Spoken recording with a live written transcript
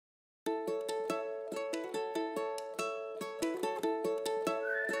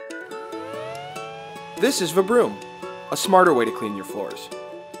This is VaBroom, a smarter way to clean your floors.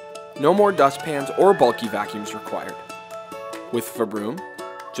 No more dustpans or bulky vacuums required. With VaBroom,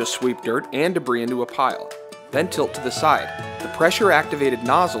 just sweep dirt and debris into a pile, then tilt to the side. The pressure-activated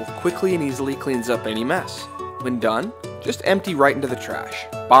nozzle quickly and easily cleans up any mess. When done, just empty right into the trash.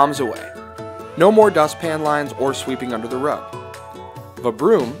 Bombs away. No more dustpan lines or sweeping under the rug.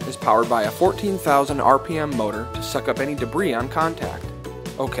 VaBroom is powered by a 14,000 RPM motor to suck up any debris on contact.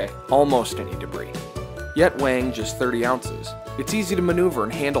 Okay, almost any debris. Yet weighing just 30 ounces, it's easy to maneuver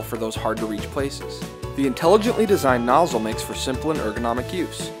and handle for those hard-to-reach places. The intelligently designed nozzle makes for simple and ergonomic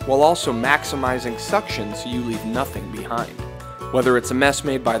use, while also maximizing suction so you leave nothing behind. Whether it's a mess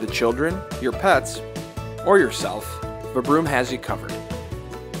made by the children, your pets, or yourself, VaBroom has you covered.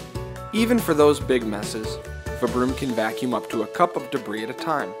 Even for those big messes, VaBroom can vacuum up to a cup of debris at a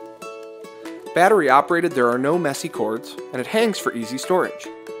time. Battery operated, there are no messy cords, and it hangs for easy storage.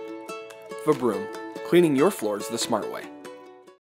 VaBroom, cleaning your floors the smart way.